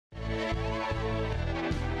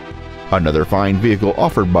Another fine vehicle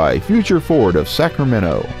offered by Future Ford of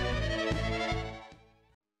Sacramento.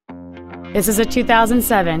 This is a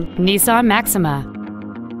 2007 Nissan Maxima.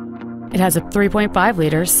 It has a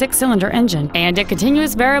 3.5-liter six-cylinder engine and a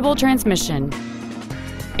continuous variable transmission.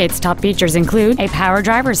 Its top features include a power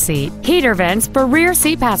driver's seat, heater vents for rear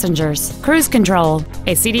seat passengers, cruise control,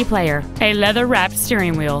 a CD player, a leather-wrapped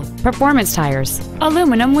steering wheel, performance tires,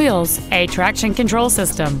 aluminum wheels, a traction control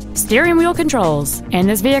system, steering wheel controls, and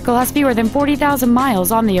this vehicle has fewer than 40,000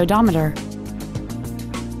 miles on the odometer.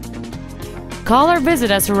 Call or visit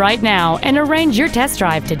us right now and arrange your test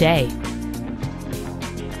drive today.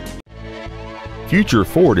 Future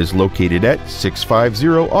Ford is located at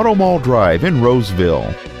 650 Automall Drive in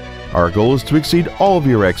Roseville. Our goal is to exceed all of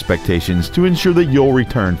your expectations to ensure that you'll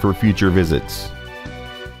return for future visits.